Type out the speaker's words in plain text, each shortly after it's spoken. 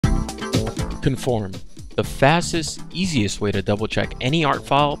Con4rm, the fastest, easiest way to double check any art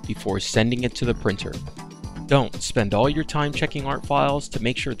file before sending it to the printer. Don't spend all your time checking art files to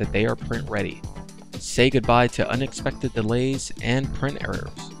make sure that they are print ready. Say goodbye to unexpected delays and print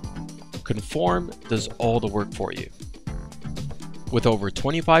errors. Con4rm does all the work for you. With over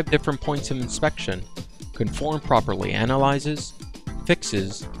 25 different points of inspection, Con4rm properly analyzes,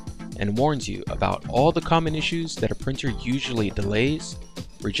 fixes, and warns you about all the common issues that a printer usually delays,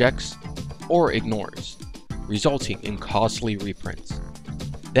 rejects, or ignores, resulting in costly reprints.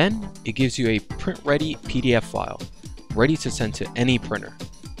 Then it gives you a print-ready PDF file, ready to send to any printer.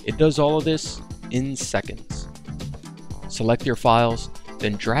 It does all of this in seconds. Select your files,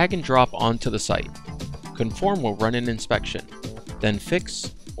 then drag and drop onto the site. Con4rm will run an inspection, then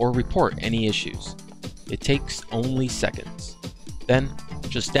fix or report any issues. It takes only seconds. Then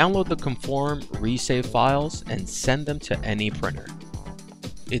just download the Con4rm resave files and send them to any printer.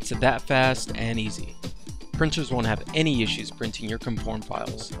 It's that fast and easy. Printers won't have any issues printing your Con4rm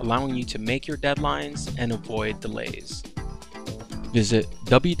files, allowing you to make your deadlines and avoid delays. Visit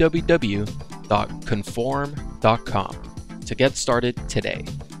www.con4rm.com to get started today.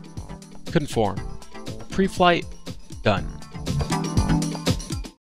 Con4rm. Pre-flight done.